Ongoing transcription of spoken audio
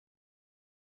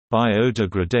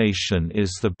Biodegradation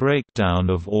is the breakdown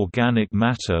of organic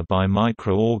matter by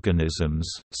microorganisms,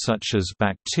 such as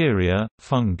bacteria,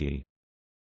 fungi.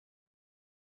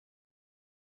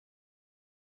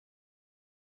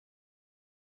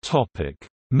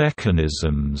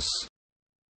 Mechanisms.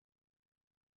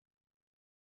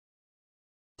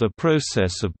 The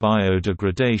process of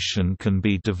biodegradation can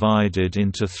be divided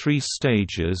into three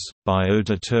stages: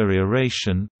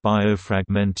 biodeterioration,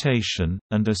 biofragmentation,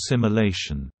 and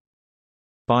assimilation.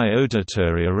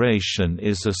 Biodeterioration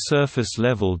is a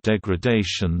surface-level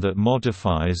degradation that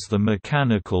modifies the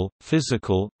mechanical,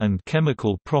 physical, and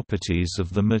chemical properties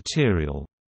of the material.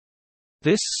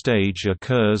 This stage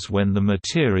occurs when the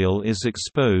material is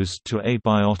exposed to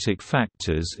abiotic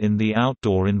factors in the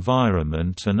outdoor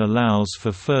environment and allows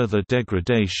for further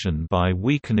degradation by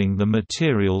weakening the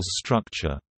material's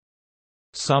structure.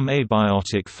 Some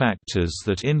abiotic factors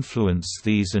that influence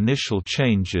these initial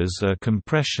changes are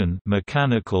compression,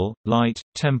 mechanical, light,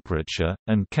 temperature,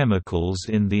 and chemicals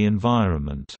in the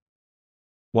environment.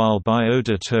 While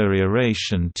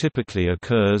biodeterioration typically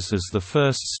occurs as the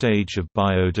first stage of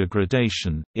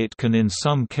biodegradation, it can in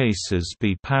some cases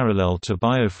be parallel to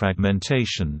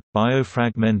biofragmentation.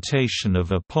 Biofragmentation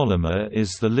of a polymer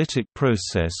is the lytic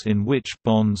process in which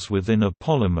bonds within a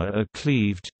polymer are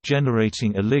cleaved,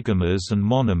 generating oligomers and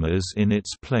monomers in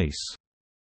its place.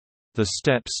 The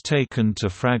steps taken to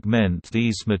fragment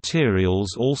these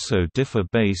materials also differ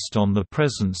based on the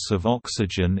presence of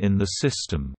oxygen in the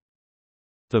system.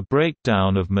 The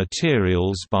breakdown of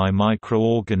materials by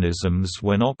microorganisms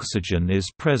when oxygen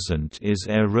is present is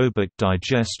aerobic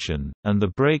digestion, and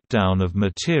the breakdown of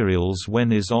materials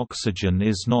when oxygen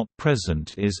is not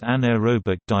present is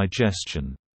anaerobic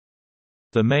digestion.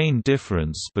 The main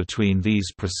difference between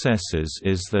these processes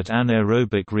is that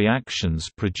anaerobic reactions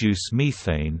produce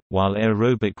methane, while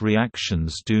aerobic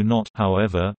reactions do not.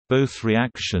 However, both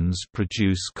reactions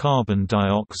produce carbon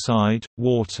dioxide,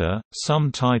 water,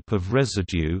 some type of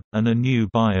residue, and a new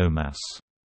biomass.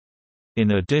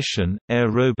 In addition,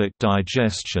 aerobic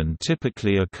digestion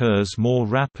typically occurs more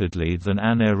rapidly than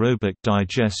anaerobic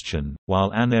digestion,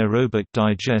 while anaerobic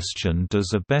digestion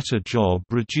does a better job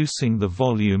reducing the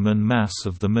volume and mass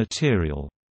of the material.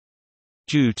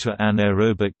 Due to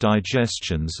anaerobic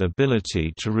digestion's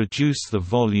ability to reduce the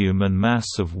volume and mass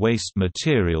of waste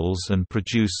materials and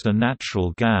produce a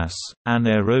natural gas,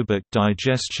 anaerobic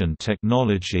digestion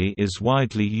technology is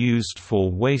widely used for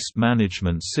waste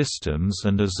management systems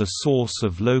and as a source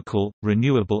of local,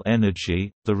 renewable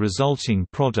energy. The resulting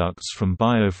products from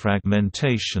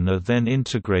biofragmentation are then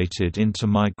integrated into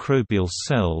microbial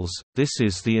cells. This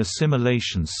is the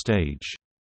assimilation stage.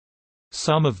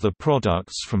 Some of the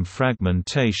products from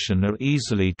fragmentation are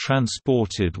easily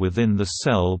transported within the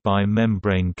cell by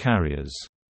membrane carriers.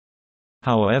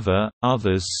 However,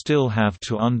 others still have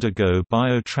to undergo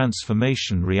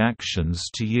biotransformation reactions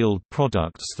to yield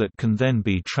products that can then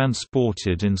be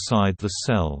transported inside the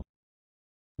cell.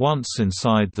 Once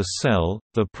inside the cell,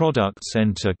 the products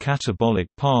enter catabolic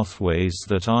pathways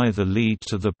that either lead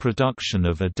to the production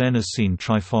of adenosine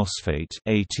triphosphate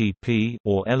 (ATP)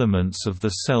 or elements of the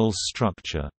cell's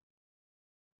structure.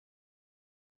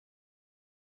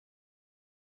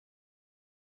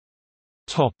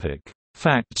 Topic: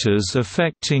 Factors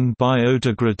affecting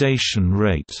biodegradation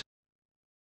rate.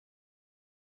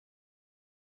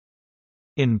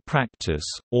 In practice,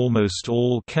 almost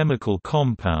all chemical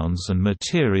compounds and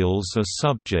materials are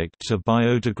subject to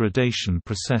biodegradation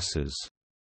processes.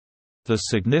 The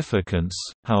significance,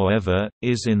 however,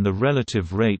 is in the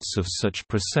relative rates of such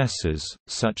processes,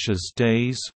 such as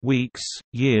days, weeks,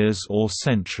 years or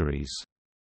centuries.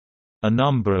 A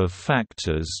number of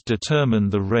factors determine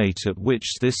the rate at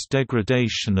which this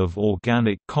degradation of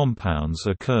organic compounds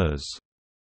occurs.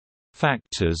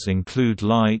 Factors include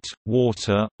light,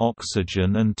 water,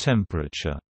 oxygen and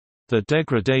temperature. The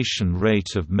degradation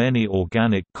rate of many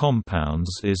organic compounds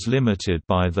is limited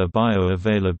by their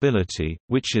bioavailability,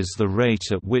 which is the rate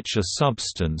at which a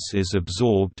substance is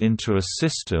absorbed into a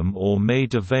system or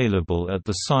made available at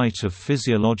the site of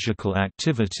physiological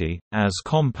activity, as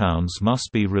compounds must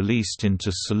be released into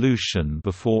solution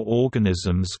before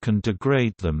organisms can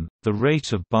degrade them. The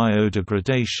rate of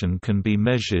biodegradation can be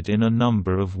measured in a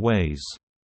number of ways.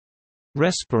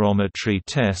 Respirometry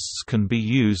tests can be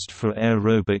used for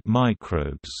aerobic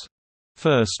microbes.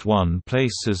 First, one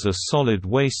places a solid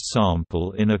waste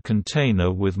sample in a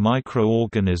container with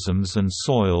microorganisms and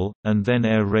soil, and then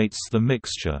aerates the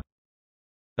mixture.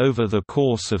 Over the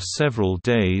course of several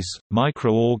days,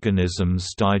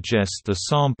 microorganisms digest the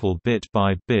sample bit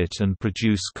by bit and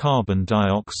produce carbon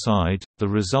dioxide. The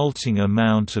resulting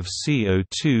amount of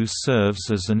CO2 serves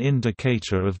as an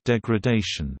indicator of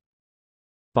degradation.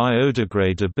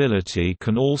 Biodegradability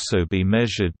can also be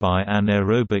measured by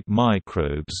anaerobic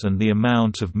microbes and the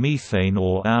amount of methane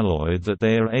or alloy that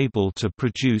they are able to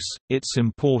produce. It's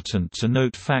important to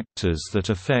note factors that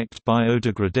affect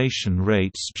biodegradation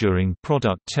rates during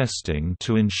product testing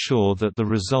to ensure that the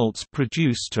results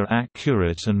produced are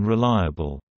accurate and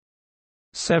reliable.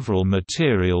 Several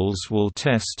materials will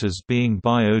test as being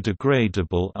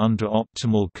biodegradable under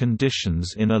optimal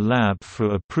conditions in a lab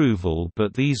for approval,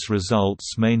 but these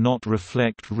results may not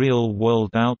reflect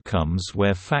real-world outcomes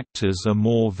where factors are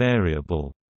more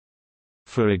variable.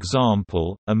 For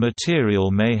example, a material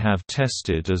may have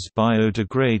tested as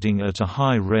biodegrading at a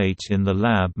high rate in the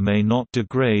lab may not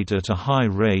degrade at a high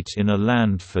rate in a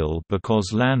landfill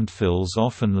because landfills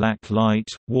often lack light,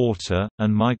 water,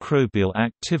 and microbial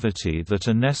activity that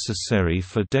are necessary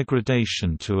for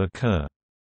degradation to occur.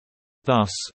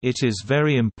 Thus, it is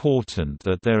very important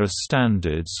that there are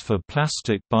standards for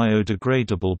plastic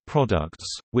biodegradable products,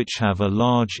 which have a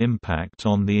large impact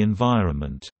on the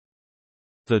environment.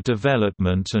 The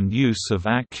development and use of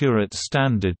accurate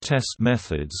standard test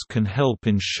methods can help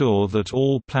ensure that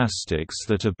all plastics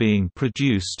that are being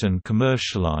produced and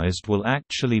commercialized will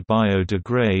actually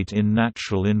biodegrade in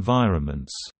natural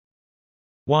environments.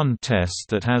 One test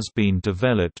that has been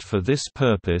developed for this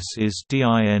purpose is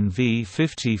DINV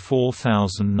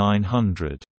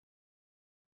 54900.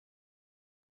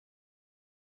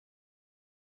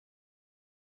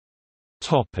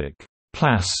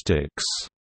 Plastics.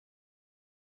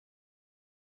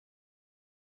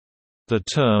 The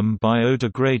term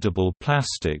biodegradable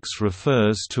plastics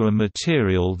refers to a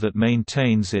material that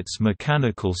maintains its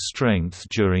mechanical strength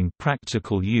during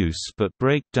practical use but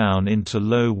break down into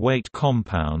low-weight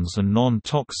compounds and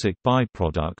non-toxic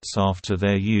byproducts after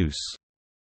their use.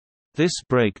 This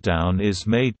breakdown is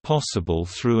made possible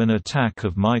through an attack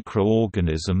of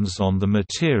microorganisms on the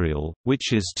material,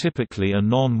 which is typically a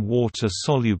non-water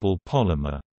soluble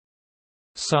polymer.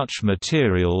 Such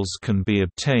materials can be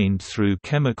obtained through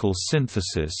chemical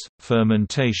synthesis,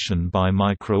 fermentation by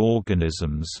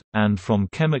microorganisms, and from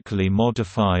chemically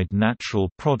modified natural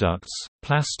products.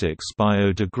 Plastics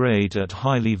biodegrade at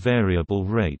highly variable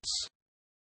rates.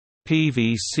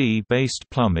 PVC-based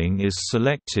plumbing is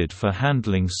selected for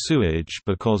handling sewage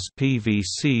because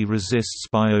PVC resists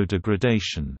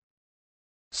biodegradation.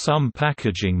 Some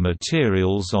packaging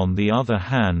materials on the other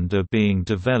hand are being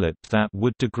developed that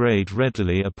would degrade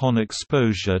readily upon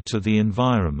exposure to the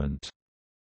environment.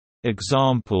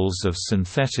 Examples of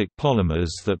synthetic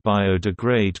polymers that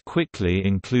biodegrade quickly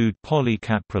include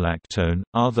polycaprolactone,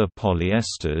 other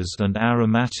polyesters and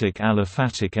aromatic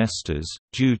aliphatic esters,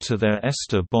 due to their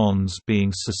ester bonds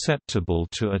being susceptible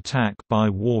to attack by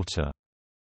water.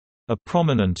 A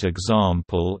prominent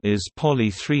example is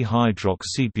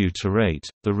poly-3-hydroxybutyrate,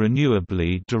 the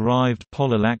renewably derived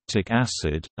polylactic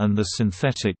acid, and the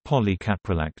synthetic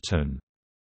polycaprolactone.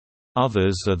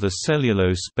 Others are the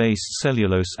cellulose-based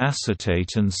cellulose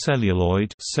acetate and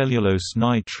cellulose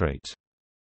nitrate.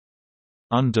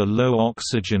 Under low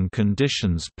oxygen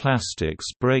conditions,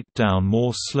 plastics break down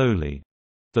more slowly.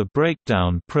 The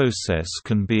breakdown process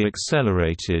can be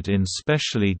accelerated in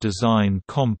specially designed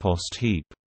compost heap.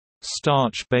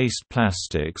 Starch-based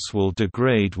plastics will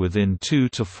degrade within 2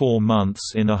 to 4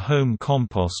 months in a home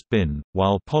compost bin,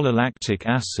 while polylactic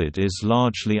acid is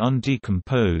largely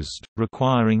undecomposed,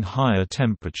 requiring higher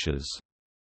temperatures.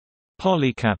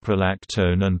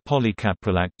 Polycaprolactone and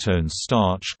polycaprolactone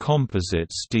starch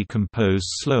composites decompose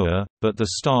slower, but the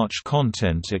starch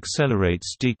content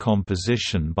accelerates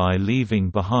decomposition by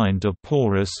leaving behind a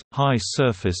porous, high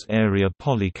surface area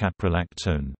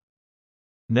polycaprolactone.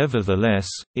 Nevertheless,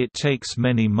 it takes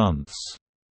many months.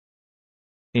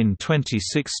 In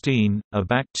 2016, a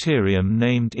bacterium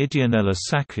named Ideonella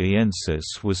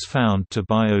saccaiensis was found to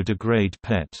biodegrade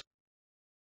PET.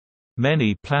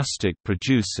 Many plastic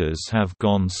producers have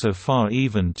gone so far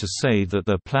even to say that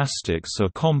their plastics are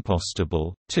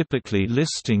compostable, typically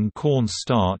listing corn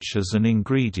starch as an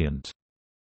ingredient.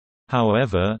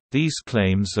 However, these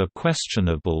claims are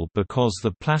questionable because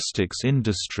the plastics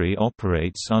industry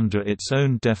operates under its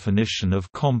own definition of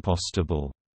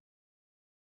compostable.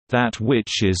 that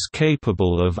which is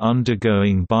capable of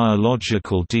undergoing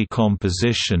biological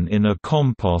decomposition in a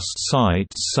compost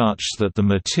site such that the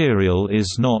material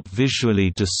is not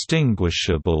visually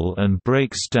distinguishable and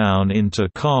breaks down into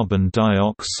carbon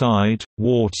dioxide,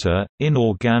 water,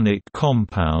 inorganic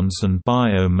compounds and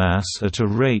biomass at a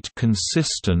rate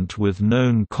consistent with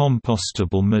known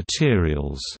compostable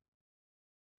materials.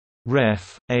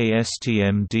 Ref.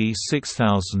 ASTM-D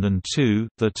 6002.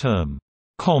 The term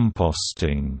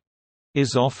composting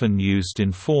is often used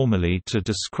informally to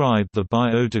describe the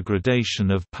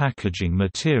biodegradation of packaging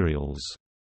materials.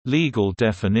 Legal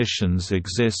definitions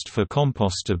exist for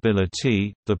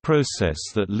compostability, the process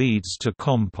that leads to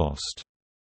compost.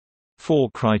 4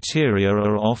 criteria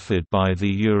are offered by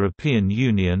the European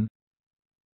Union: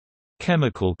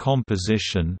 chemical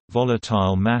composition,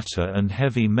 volatile matter and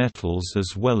heavy metals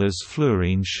as well as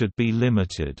fluorine should be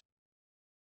limited.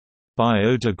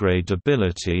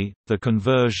 Biodegradability, the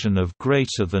conversion of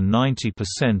greater than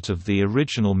 90% of the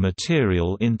original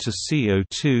material into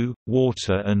CO2,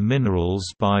 water and minerals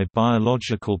by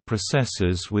biological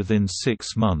processes within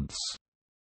 6 months.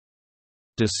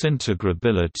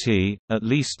 Disintegrability, at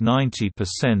least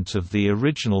 90% of the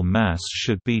original mass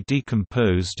should be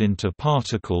decomposed into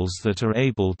particles that are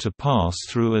able to pass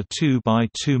through a 2 by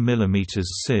 2 mm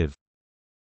sieve.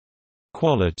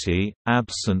 Quality,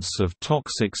 absence of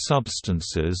toxic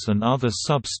substances and other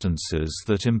substances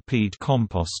that impede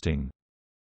composting.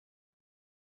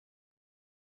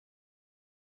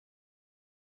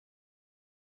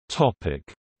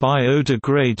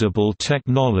 Biodegradable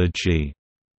technology.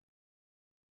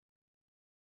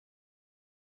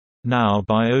 Now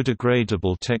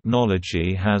biodegradable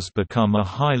technology has become a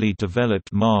highly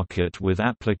developed market with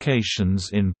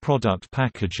applications in product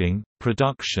packaging,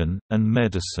 production, and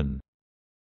medicine.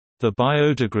 The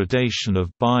biodegradation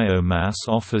of biomass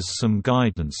offers some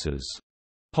guidances.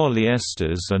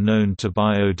 Polyesters are known to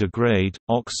biodegrade.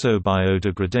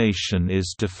 Oxo-biodegradation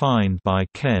is defined by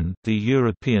CEN, the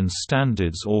European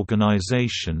Standards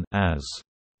Organization, as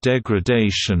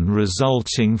degradation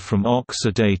resulting from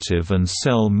oxidative and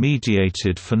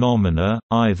cell-mediated phenomena,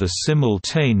 either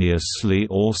simultaneously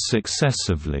or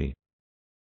successively.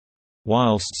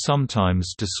 Whilst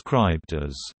sometimes described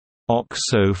as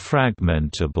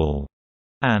oxo-fragmentable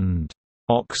and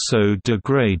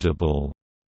oxo-degradable,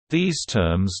 these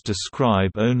terms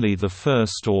describe only the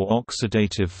first or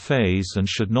oxidative phase and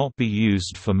should not be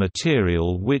used for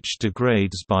material which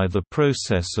degrades by the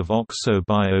process of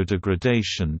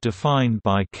oxo-biodegradation defined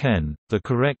by CEN. The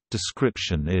correct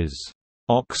description is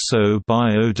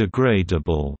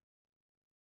oxo-biodegradable.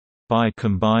 By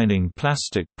combining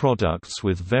plastic products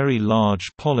with very large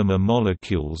polymer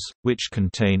molecules, which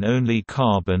contain only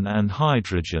carbon and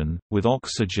hydrogen, with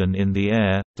oxygen in the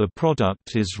air, the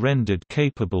product is rendered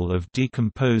capable of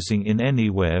decomposing in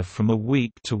anywhere from a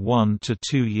week to 1 to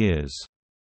 2 years.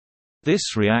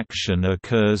 This reaction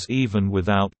occurs even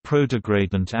without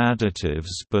prodegradant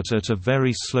additives but at a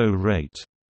very slow rate.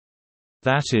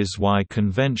 That is why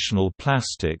conventional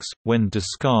plastics, when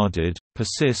discarded,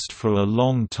 persist for a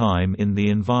long time in the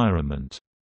environment.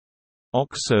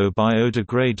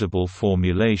 Oxo-biodegradable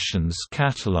formulations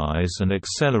catalyze and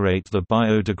accelerate the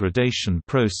biodegradation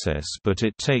process, but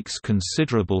it takes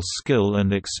considerable skill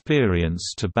and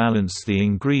experience to balance the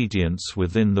ingredients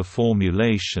within the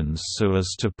formulations so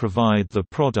as to provide the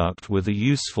product with a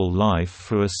useful life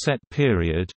for a set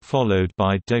period, followed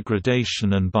by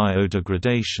degradation and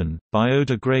biodegradation.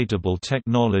 Biodegradable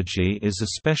technology is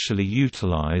especially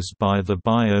utilized by the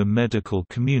biomedical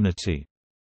community.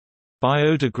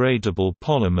 Biodegradable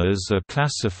polymers are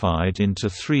classified into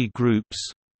 3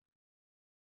 groups: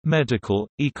 medical,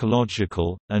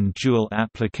 ecological, and dual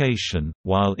application,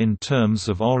 while in terms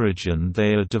of origin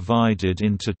they are divided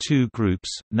into 2 groups,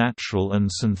 natural and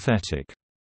synthetic.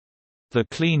 The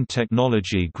clean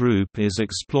technology group is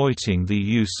exploiting the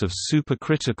use of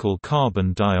supercritical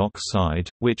carbon dioxide,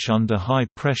 which under high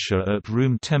pressure at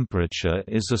room temperature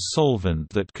is a solvent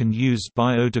that can use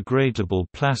biodegradable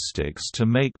plastics to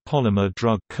make polymer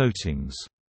drug coatings.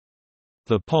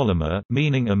 The polymer,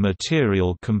 meaning a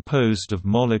material composed of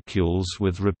molecules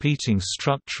with repeating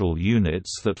structural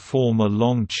units that form a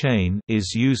long chain,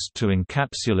 is used to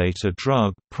encapsulate a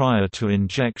drug prior to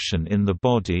injection in the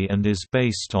body and is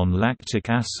based on lactic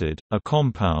acid, a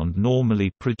compound normally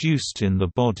produced in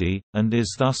the body, and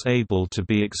is thus able to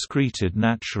be excreted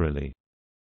naturally.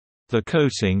 The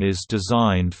coating is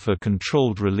designed for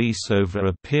controlled release over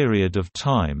a period of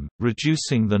time,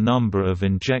 reducing the number of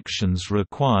injections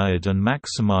required and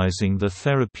maximizing the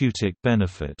therapeutic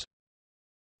benefit.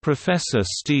 Professor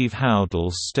Steve Howdell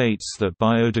states that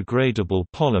biodegradable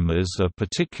polymers are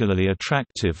particularly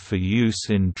attractive for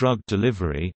use in drug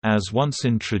delivery, as once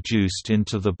introduced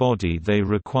into the body they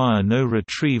require no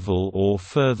retrieval or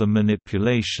further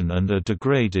manipulation and are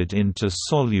degraded into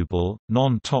soluble,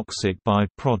 non-toxic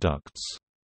byproducts.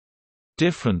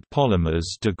 Different polymers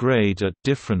degrade at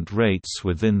different rates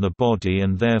within the body,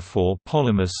 and therefore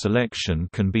polymer selection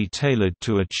can be tailored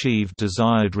to achieve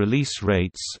desired release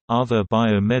rates. Other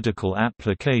biomedical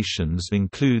applications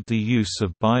include the use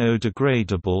of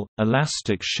biodegradable,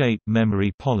 elastic shape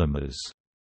memory polymers.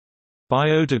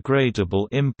 Biodegradable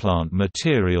implant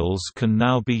materials can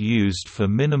now be used for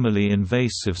minimally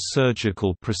invasive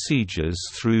surgical procedures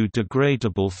through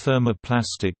degradable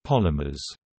thermoplastic polymers.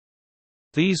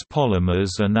 These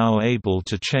polymers are now able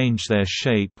to change their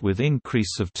shape with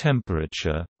increase of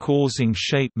temperature, causing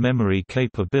shape memory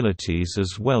capabilities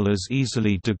as well as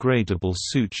easily degradable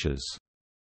sutures.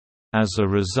 As a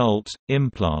result,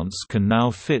 implants can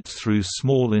now fit through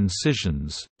small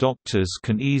incisions, doctors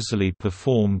can easily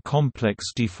perform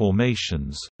complex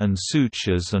deformations, and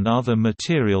sutures and other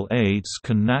material aids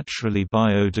can naturally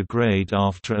biodegrade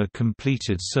after a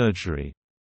completed surgery.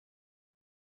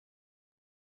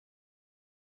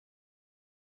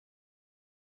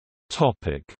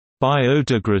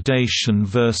 Biodegradation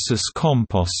versus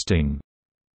composting.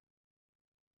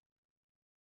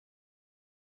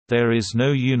 There is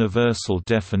no universal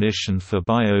definition for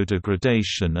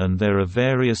biodegradation, and there are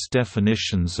various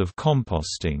definitions of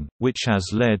composting, which has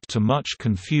led to much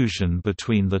confusion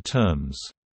between the terms.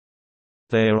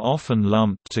 They are often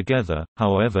lumped together,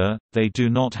 however, they do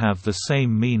not have the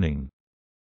same meaning.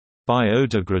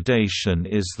 Biodegradation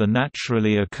is the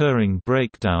naturally occurring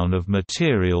breakdown of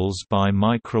materials by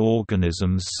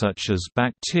microorganisms such as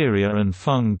bacteria and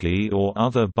fungi or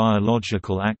other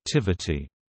biological activity.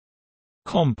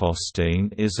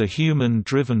 Composting is a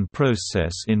human-driven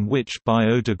process in which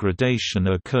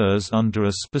biodegradation occurs under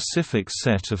a specific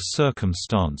set of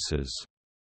circumstances.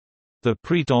 The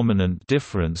predominant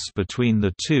difference between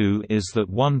the two is that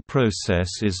one process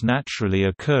is naturally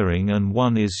occurring and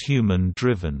one is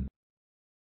human-driven.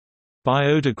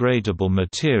 Biodegradable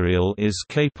material is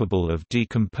capable of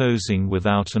decomposing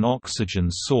without an oxygen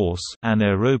source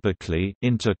anaerobically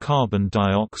into carbon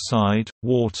dioxide,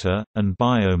 water, and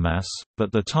biomass,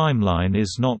 but the timeline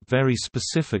is not very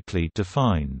specifically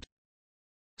defined.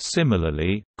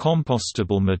 Similarly,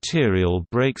 compostable material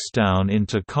breaks down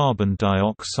into carbon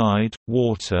dioxide,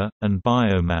 water, and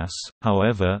biomass.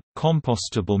 However,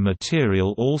 compostable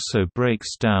material also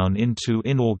breaks down into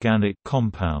inorganic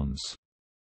compounds.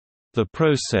 The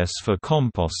process for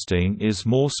composting is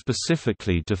more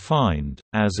specifically defined,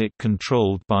 as it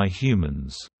controlled by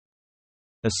humans.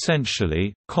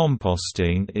 Essentially,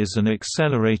 composting is an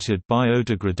accelerated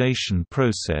biodegradation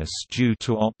process due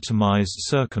to optimized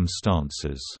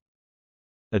circumstances.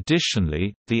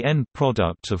 Additionally, the end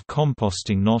product of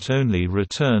composting not only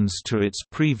returns to its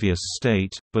previous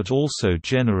state, but also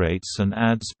generates and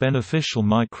adds beneficial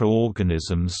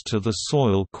microorganisms to the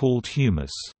soil called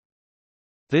humus.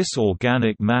 This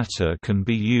organic matter can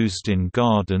be used in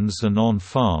gardens and on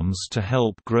farms to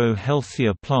help grow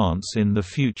healthier plants in the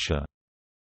future.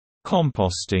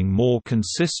 Composting more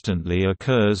consistently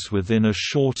occurs within a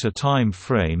shorter time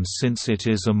frame since it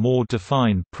is a more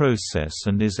defined process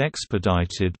and is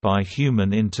expedited by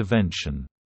human intervention.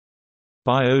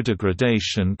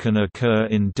 Biodegradation can occur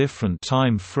in different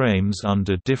time frames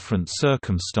under different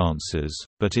circumstances,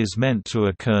 but is meant to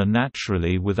occur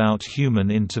naturally without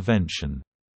human intervention.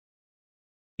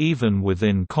 Even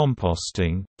within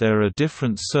composting, there are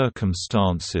different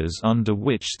circumstances under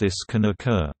which this can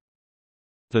occur.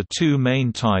 The two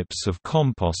main types of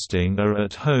composting are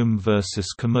at home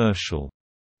versus commercial.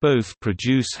 Both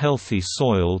produce healthy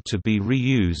soil to be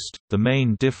reused, the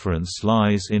main difference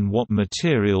lies in what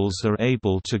materials are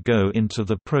able to go into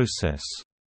the process.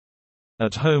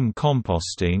 At-home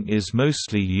composting is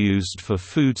mostly used for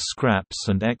food scraps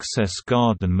and excess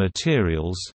garden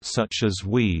materials, such as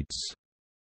weeds.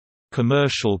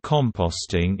 Commercial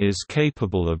composting is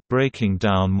capable of breaking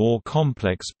down more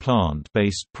complex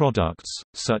plant-based products,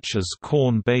 such as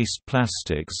corn-based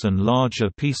plastics and larger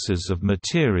pieces of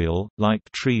material, like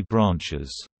tree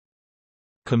branches.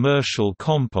 Commercial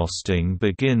composting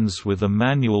begins with a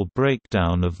manual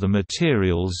breakdown of the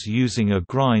materials using a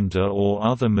grinder or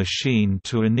other machine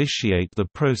to initiate the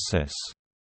process.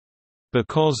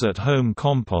 Because at-home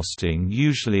composting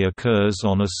usually occurs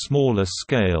on a smaller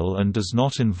scale and does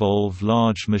not involve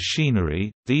large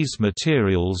machinery, these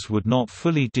materials would not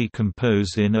fully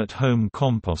decompose in at-home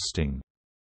composting.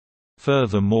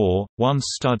 Furthermore, one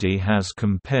study has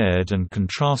compared and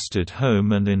contrasted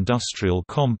home and industrial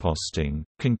composting,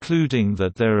 concluding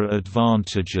that there are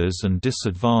advantages and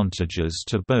disadvantages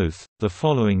to both. The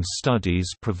following studies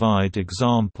provide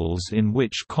examples in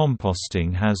which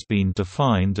composting has been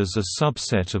defined as a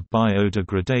subset of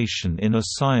biodegradation in a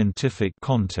scientific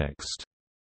context.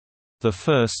 The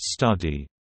first study,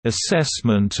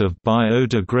 Assessment of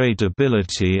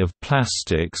biodegradability of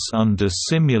plastics under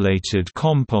simulated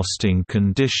composting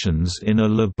conditions in a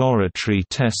laboratory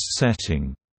test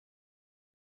setting,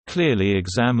 clearly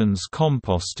examines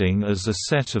composting as a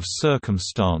set of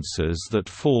circumstances that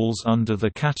falls under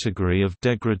the category of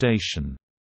degradation.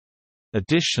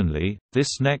 Additionally,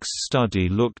 this next study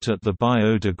looked at the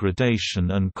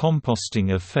biodegradation and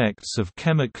composting effects of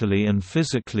chemically and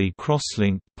physically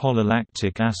cross-linked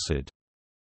polylactic acid,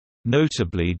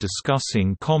 notably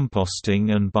discussing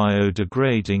composting and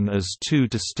biodegrading as two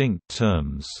distinct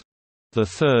terms. The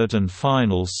third and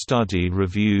final study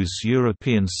reviews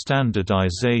European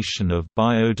standardization of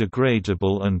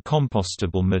biodegradable and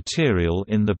compostable material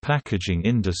in the packaging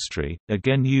industry,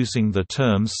 again using the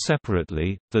terms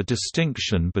separately. The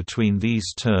distinction between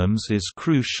these terms is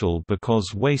crucial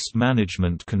because waste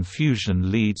management confusion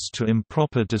leads to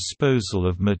improper disposal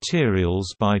of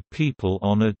materials by people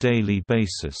on a daily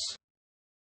basis.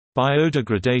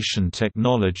 Biodegradation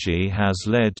technology has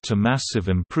led to massive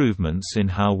improvements in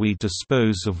how we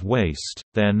dispose of waste.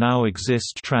 There now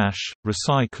exist trash,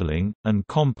 recycling, and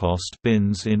compost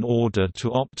bins in order to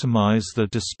optimize the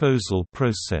disposal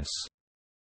process.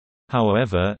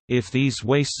 However, if these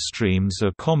waste streams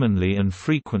are commonly and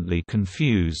frequently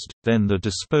confused, then the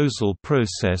disposal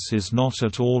process is not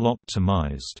at all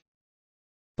optimized.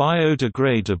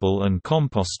 Biodegradable and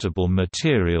compostable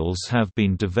materials have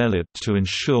been developed to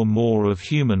ensure more of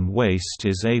human waste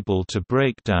is able to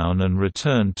break down and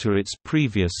return to its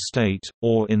previous state,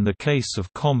 or in the case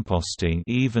of composting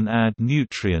even add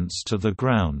nutrients to the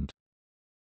ground.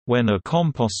 When a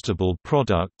compostable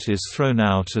product is thrown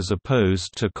out as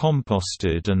opposed to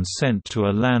composted and sent to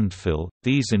a landfill,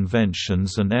 these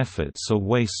inventions and efforts are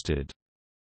wasted.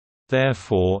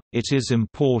 Therefore, it is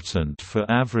important for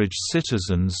average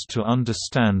citizens to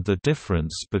understand the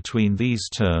difference between these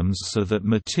terms so that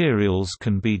materials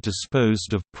can be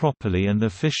disposed of properly and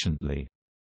efficiently.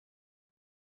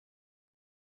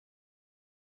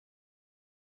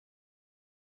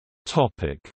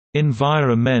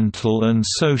 Environmental and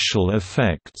social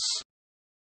effects.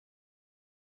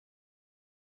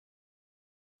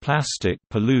 Plastic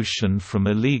pollution from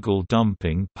illegal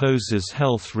dumping poses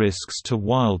health risks to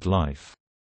wildlife.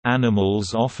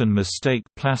 Animals often mistake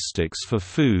plastics for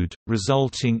food,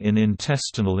 resulting in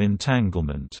intestinal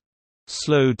entanglement.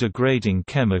 Slow-degrading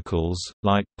chemicals,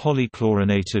 like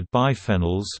polychlorinated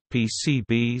biphenyls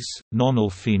 (PCBs),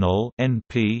 nonylphenol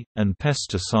 (NP), and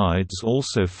pesticides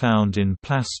also found in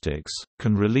plastics,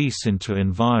 can release into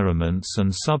environments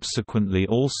and subsequently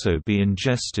also be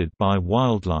ingested by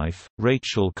wildlife.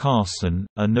 Rachel Carson,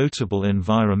 a notable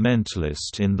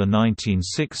environmentalist in the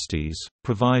 1960s,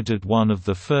 provided one of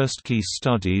the first key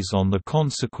studies on the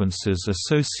consequences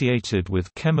associated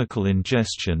with chemical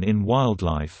ingestion in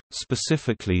wildlife,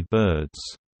 specifically birds.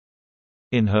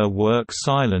 In her work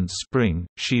Silent Spring,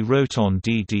 she wrote on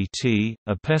DDT,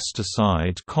 a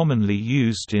pesticide commonly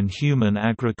used in human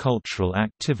agricultural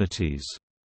activities.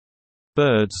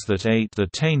 Birds that ate the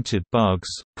tainted bugs,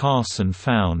 Carson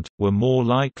found, were more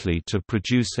likely to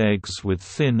produce eggs with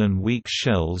thin and weak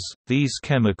shells. These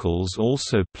chemicals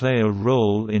also play a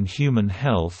role in human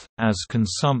health, as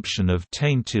consumption of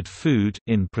tainted food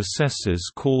in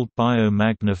processes called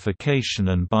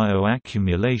biomagnification and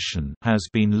bioaccumulation has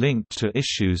been linked to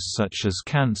issues such as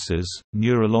cancers,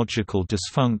 neurological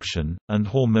dysfunction, and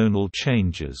hormonal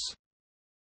changes.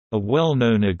 A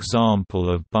well-known example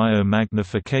of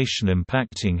biomagnification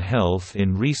impacting health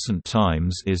in recent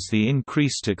times is the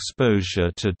increased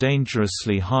exposure to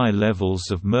dangerously high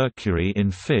levels of mercury in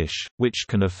fish, which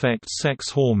can affect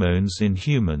sex hormones in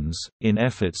humans. In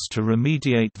efforts to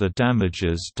remediate the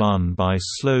damages done by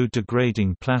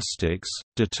slow-degrading plastics,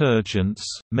 detergents,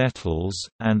 metals,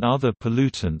 and other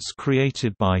pollutants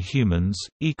created by humans,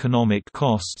 economic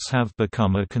costs have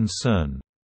become a concern.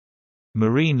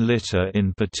 Marine litter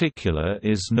in particular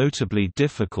is notably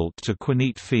difficult to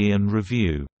quantify and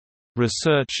review.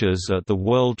 Researchers at the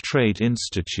World Trade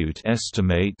Institute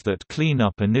estimate that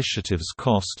cleanup initiatives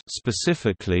cost,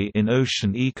 specifically in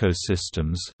ocean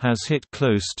ecosystems, has hit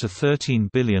close to $13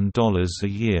 billion a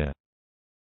year.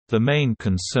 The main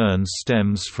concern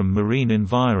stems from marine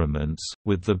environments,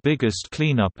 with the biggest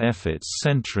cleanup efforts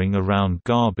centering around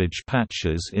garbage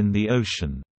patches in the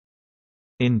ocean.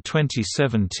 In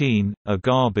 2017, a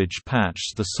garbage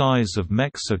patch the size of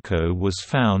Mexico was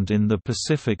found in the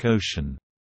Pacific Ocean.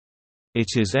 It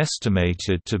is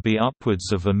estimated to be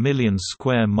upwards of 1 million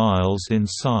square miles in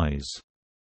size.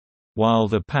 While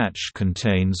the patch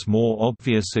contains more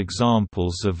obvious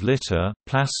examples of litter,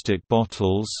 plastic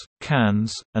bottles,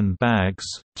 cans, and bags,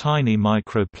 tiny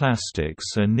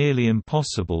microplastics are nearly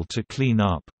impossible to clean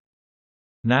up.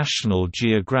 National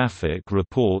Geographic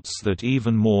reports that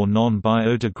even more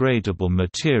non-biodegradable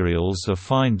materials are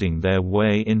finding their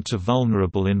way into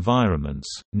vulnerable environments,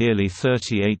 nearly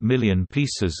 38 million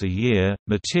pieces a year.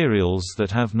 Materials that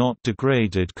have not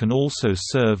degraded can also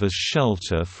serve as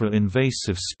shelter for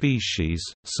invasive species,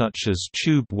 such as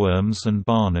tube worms and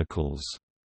barnacles.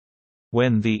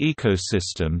 When the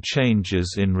ecosystem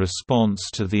changes in response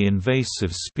to the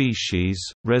invasive species,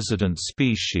 resident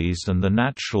species and the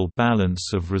natural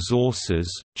balance of resources,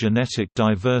 genetic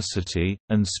diversity,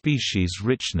 and species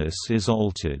richness is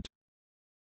altered.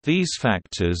 These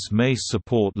factors may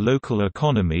support local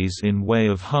economies in way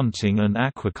of hunting and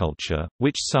aquaculture,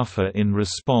 which suffer in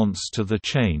response to the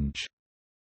change.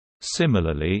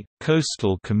 Similarly,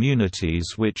 coastal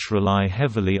communities which rely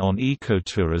heavily on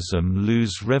ecotourism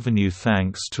lose revenue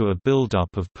thanks to a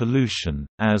buildup of pollution,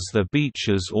 as their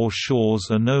beaches or shores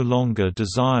are no longer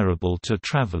desirable to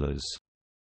travelers.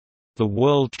 The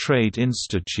World Trade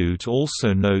Institute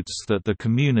also notes that the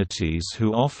communities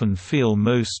who often feel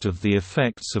most of the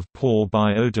effects of poor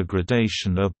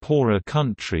biodegradation are poorer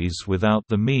countries without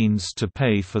the means to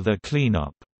pay for their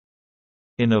cleanup.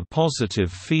 In a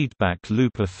positive feedback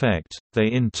loop effect, they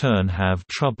in turn have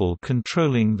trouble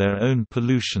controlling their own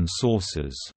pollution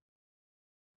sources.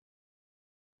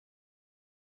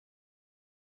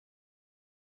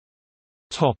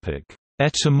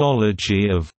 Etymology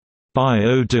of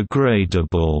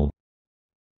biodegradable.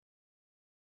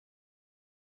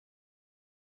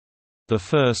 The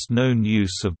first known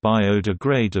use of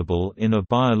biodegradable in a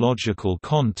biological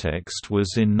context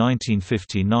was in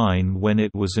 1959 when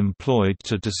it was employed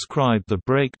to describe the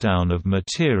breakdown of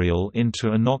material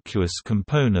into innocuous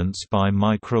components by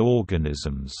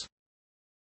microorganisms.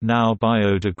 Now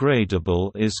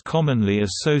biodegradable is commonly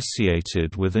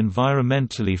associated with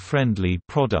environmentally friendly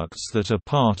products that are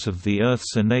part of the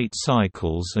Earth's innate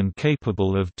cycles and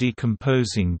capable of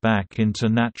decomposing back into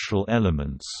natural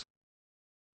elements.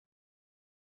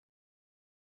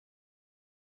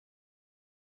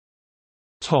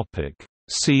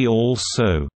 See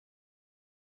also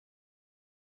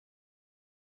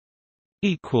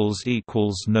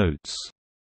Notes